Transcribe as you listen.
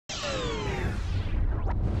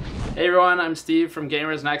Hey everyone, I'm Steve from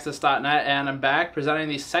GamersNexus.net, and I'm back presenting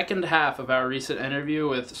the second half of our recent interview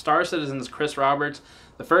with Star Citizen's Chris Roberts.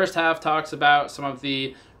 The first half talks about some of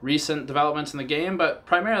the recent developments in the game, but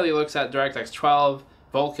primarily looks at DirectX 12,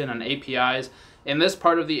 Vulkan, and APIs. In this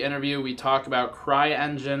part of the interview, we talk about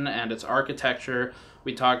CryEngine and its architecture.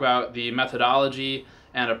 We talk about the methodology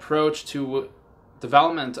and approach to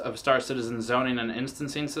development of Star Citizen's zoning and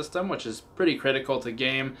instancing system, which is pretty critical to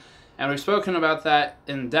game. And we've spoken about that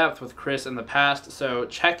in depth with Chris in the past, so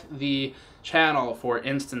check the channel for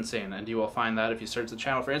instancing, and you will find that if you search the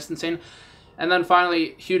channel for instancing. And then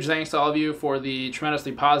finally, huge thanks to all of you for the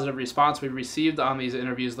tremendously positive response we've received on these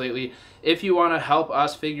interviews lately. If you want to help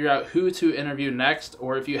us figure out who to interview next,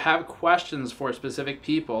 or if you have questions for specific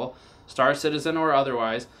people, Star Citizen or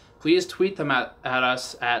otherwise, please tweet them at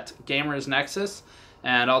us at GamersNexus,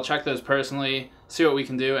 and I'll check those personally, see what we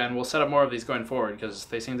can do, and we'll set up more of these going forward because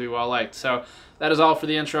they seem to be well liked. So that is all for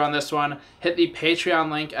the intro on this one. Hit the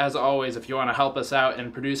Patreon link as always if you want to help us out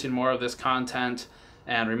in producing more of this content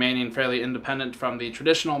and remaining fairly independent from the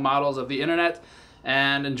traditional models of the internet.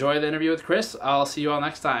 And enjoy the interview with Chris. I'll see you all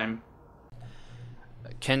next time.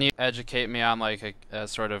 Can you educate me on like a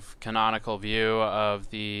sort of canonical view of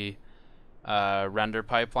the render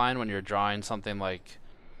pipeline when you're drawing something like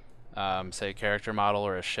say a character model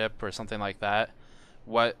or a ship or something like that?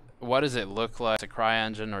 What does it look like to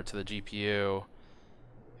CryEngine or to the GPU?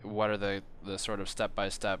 What are the sort of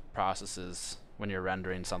step-by-step processes when you're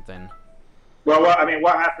rendering something? Well,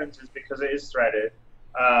 what happens is because it is threaded,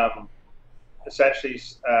 essentially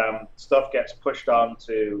stuff gets pushed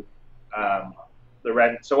onto the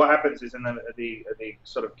render. So what happens is in the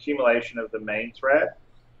sort of accumulation of the main thread,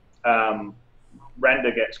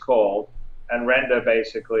 render gets called, and render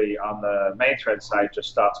basically on the main thread side just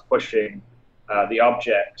starts pushing the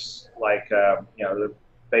objects, like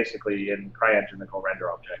basically in CryEngine they're called render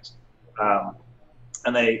objects,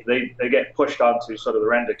 and they get pushed onto sort of the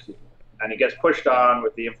render queue, and it gets pushed on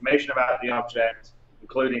with the information about the object,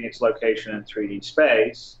 including its location in 3D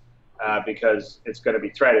space, because it's going to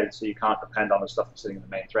be threaded, so you can't depend on the stuff that's sitting in the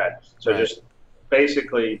main thread. So Right. just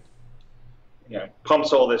basically,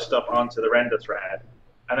 pumps all this stuff onto the render thread,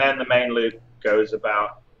 and then the main loop goes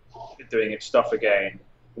about doing its stuff again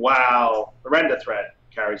while the render thread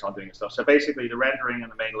carries on doing its stuff. So basically the rendering and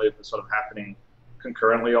the main loop are sort of happening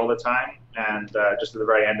concurrently all the time, and just at the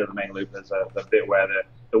very end of the main loop there's a bit where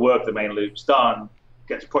the work the main loop's done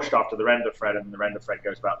gets pushed off to the render thread, and the render thread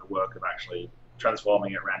goes about the work of actually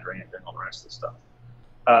transforming it, rendering it, doing all the rest of the stuff.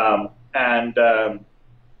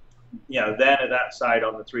 Then at that side,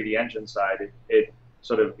 on the 3D engine side, it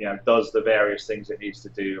sort of does the various things it needs to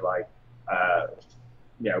do, like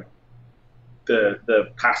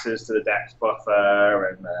the passes to the depth buffer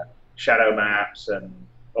and the shadow maps and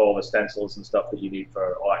all the stencils and stuff that you need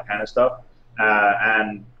for all that kind of stuff,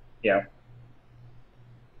 and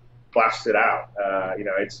blast it out.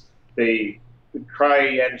 It's the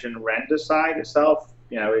CryEngine render side itself,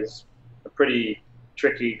 is a pretty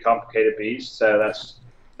tricky, complicated beast. So that's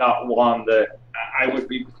not one that I would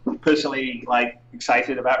be personally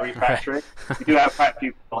excited about refactoring. We do have quite a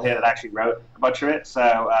few people here that actually wrote a bunch of it,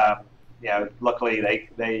 so luckily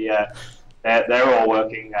they're all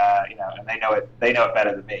working, and they know it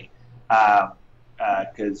better than me,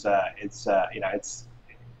 because it's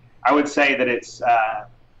I would say that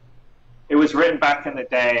it was written back in the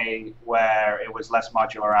day where it was less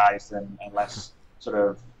modularized and less sort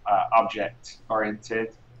of object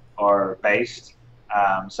oriented or based.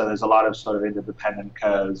 So there's a lot of sort of interdependent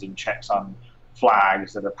codes and checks on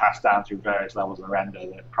flags that are passed down through various levels of render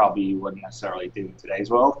that probably you wouldn't necessarily do in today's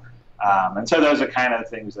world. And so those are kind of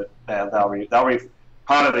things that part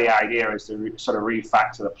of the idea is to sort of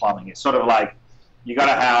refactor the plumbing. It's sort of like you got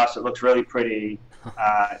a house, it looks really pretty,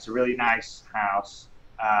 it's a really nice house,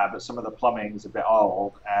 but some of the plumbing's a bit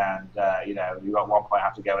old, and you at one point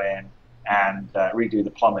have to go in and redo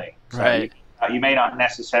the plumbing. So Right. you may not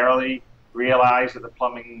necessarily realize that the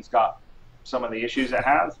plumbing's got some of the issues it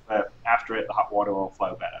has, but after it, the hot water will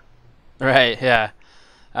flow better. Right, yeah.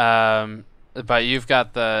 But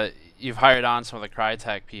you've hired on some of the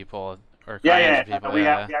Crytek people or CryEngine people. We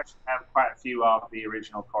actually have quite a few of the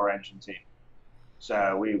original CryEngine team.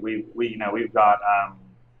 So we've got I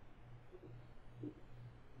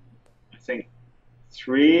think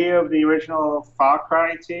 3 of the original Far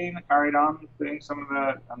Cry team that carried on doing some of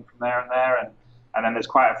the, and from there, and then there's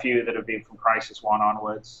quite a few that have been from Crisis 1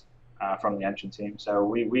 onwards from the engine team. So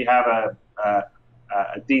we have a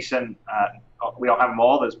decent. We don't have them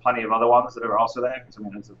all. There's plenty of other ones that are also there, because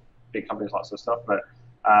there's a big companies, lots of stuff. But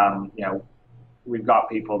we've got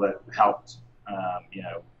people that helped,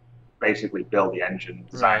 basically build the engine,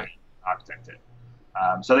 design, Right. architect it.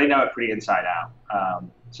 So they know it pretty inside out.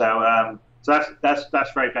 So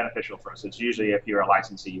that's very beneficial for us. It's usually if you're a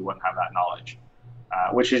licensee, you wouldn't have that knowledge,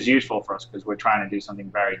 which is useful for us because we're trying to do something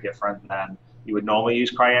very different than you would normally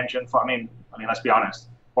use CryEngine for. I mean, let's be honest.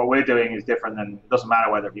 What we're doing is different than, it doesn't matter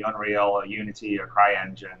whether it be Unreal or Unity or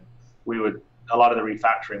CryEngine. A lot of the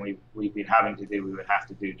refactoring we've been having to do, we would have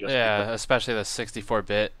to do just especially the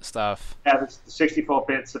 64-bit stuff. Yeah, the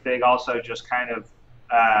 64-bit's a big, also just kind of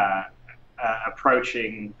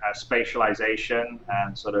approaching spatialization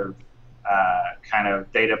and sort of kind of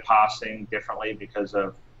data parsing differently because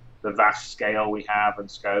of the vast scale we have and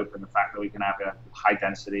scope, and the fact that we can have a high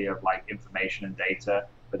density of like information and data,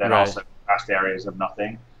 but then also vast areas of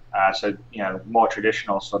nothing. So more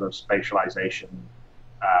traditional sort of spatialization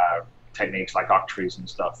techniques like Octrees and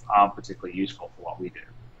stuff aren't particularly useful for what we do.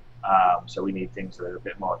 So we need things that are a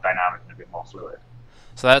bit more dynamic and a bit more fluid.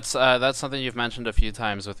 So that's something you've mentioned a few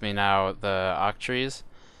times with me now, the Octrees.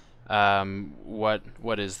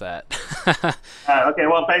 What is that? Okay,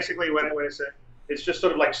 well, basically, it's just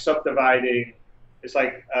sort of like subdividing. It's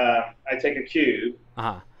like I take a cube,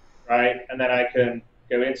 right, and then I can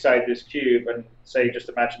go inside this cube and say, just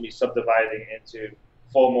imagine me subdividing into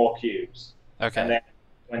 4 more cubes. Okay. And then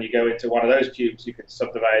when you go into one of those cubes, you can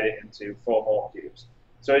subdivide it into 4 more cubes.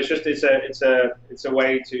 So it's a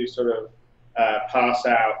way to sort of parse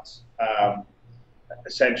out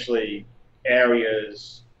essentially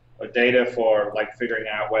areas or data for like figuring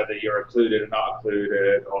out whether you're occluded or not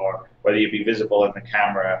occluded, or whether you'd be visible in the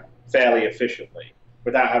camera fairly efficiently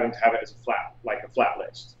without having to have it as a flat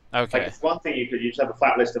list. Okay. Like it's one thing you just have a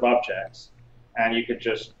flat list of objects, and you could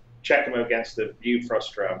just check them against the view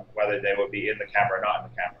frustum, whether they would be in the camera or not in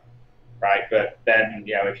the camera, right? But then,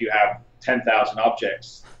 if you have 10,000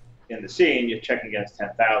 objects in the scene, you're checking against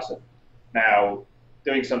 10,000. Now,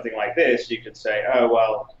 doing something like this, you could say, oh,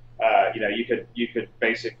 well, you could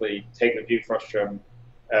basically take the view frustum,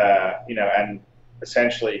 and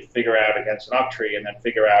essentially figure out against an Octree, and then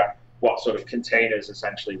figure out what sort of containers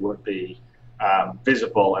essentially would be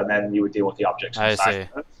visible, and then you would deal with the objects inside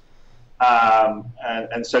of it.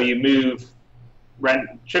 And so you move,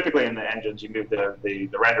 typically in the engines, you move the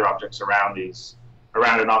render objects around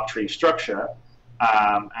an Octree structure,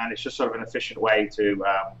 and it's just sort of an efficient way to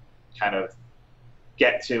kind of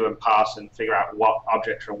get to and pass and figure out what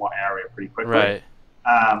objects are in what area pretty quickly. Right.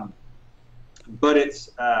 But it's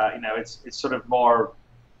sort of more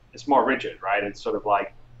rigid, right? It's sort of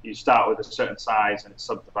like you start with a certain size and it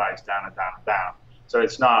subdivides down and down and down. So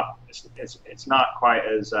it's not quite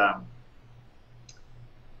as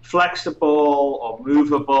flexible or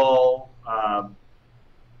movable,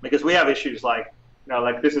 because we have issues like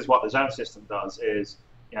this is what the zone system does is,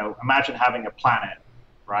 imagine having a planet,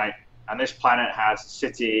 right? And this planet has a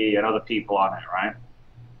city and other people on it, right?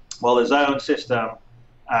 Well, the zone system,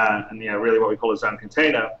 and really what we call a zone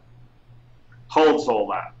container, holds all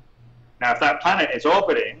that. Now, if that planet is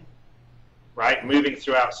orbiting, right, moving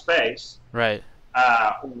throughout space, right,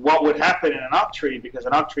 what would happen in an Octree, because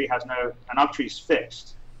an Octree's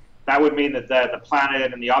fixed, that would mean that the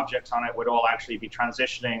planet and the objects on it would all actually be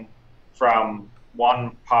transitioning from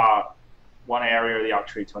one area of the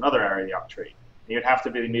Octree to another area of the Octree. You'd have to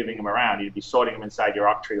be moving them around. You'd be sorting them inside your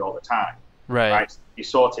Octree all the time. Right? You're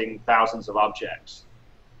sorting thousands of objects.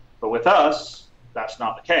 But with us, that's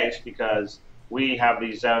not the case, because we have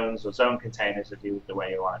these zones or zone containers, if you the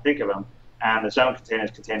way you want to think of them, and the zone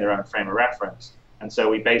containers contain their own frame of reference. And so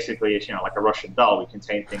we basically, it's like a Russian doll, we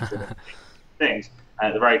contain things within things. And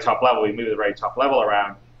at the very top level, we move the very top level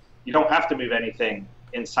around. You don't have to move anything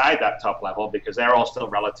inside that top level because they're all still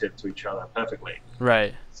relative to each other perfectly.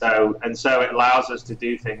 Right. So it allows us to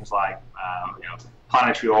do things like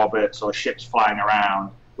planetary orbits or ships flying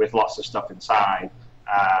around with lots of stuff inside,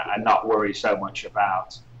 and not worry so much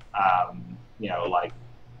about like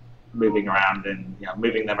moving around and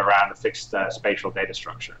moving them around a fixed spatial data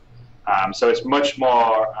structure. So it's much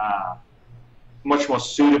more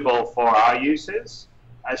suitable for our uses.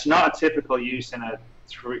 It's not a typical use in a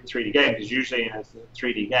 3D game, because usually in a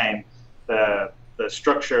 3D game, the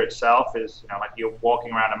structure itself is like you're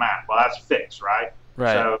walking around a map. Well, that's fixed, right?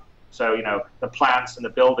 Right. So the plants and the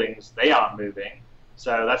buildings, they aren't moving.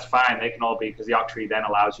 So that's fine. They can all be, because the Octree then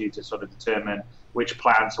allows you to sort of determine which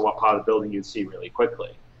plants or what part of the building you'd see really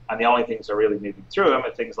quickly. And the only things that are really moving through them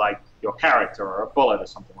are things like your character or a bullet or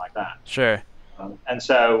something like that. Sure. And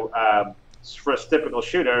so for a typical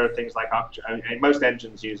shooter, things like most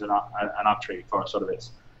engines use an Octree for sort of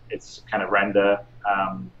its kind of render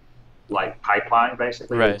like pipeline,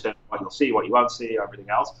 basically, right. In terms of what you'll see, what you won't see, everything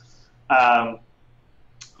else.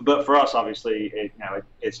 But for us, obviously,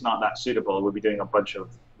 it's not that suitable. We'll be doing a bunch of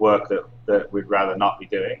work that we'd rather not be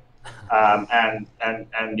doing. And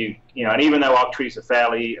even though Octrees are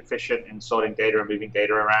fairly efficient in sorting data and moving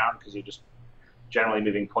data around, because you're just generally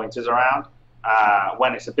moving pointers around,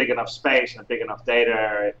 when it's a big enough space and a big enough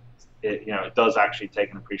data, it does actually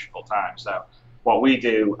take an appreciable time. So what we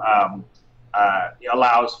do it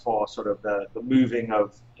allows for sort of the moving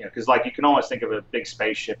of, because like you can almost think of a big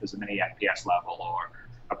spaceship as a mini FPS level, or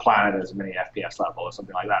a planet as a mini FPS level, or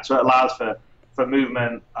something like that. So it allows for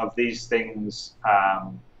movement of these things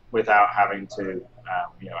without having to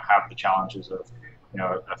have the challenges of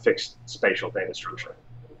a fixed spatial data structure.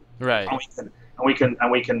 Right.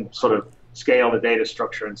 And we can sort of scale the data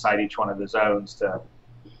structure inside each one of the zones to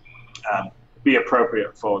be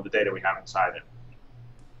appropriate for the data we have inside it.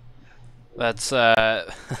 That's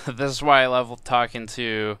this is why I love talking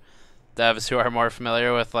to devs who are more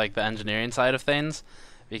familiar with like the engineering side of things,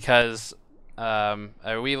 because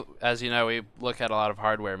we, as you know, we look at a lot of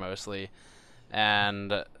hardware mostly, and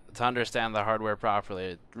to understand the hardware properly,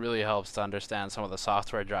 it really helps to understand some of the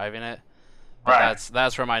software driving it. But Right.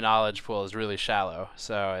 that's where my knowledge pool is really shallow.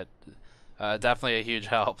 So it definitely a huge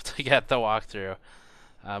help to get the walkthrough.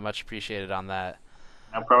 Much appreciated on that.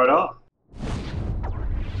 No problem at all.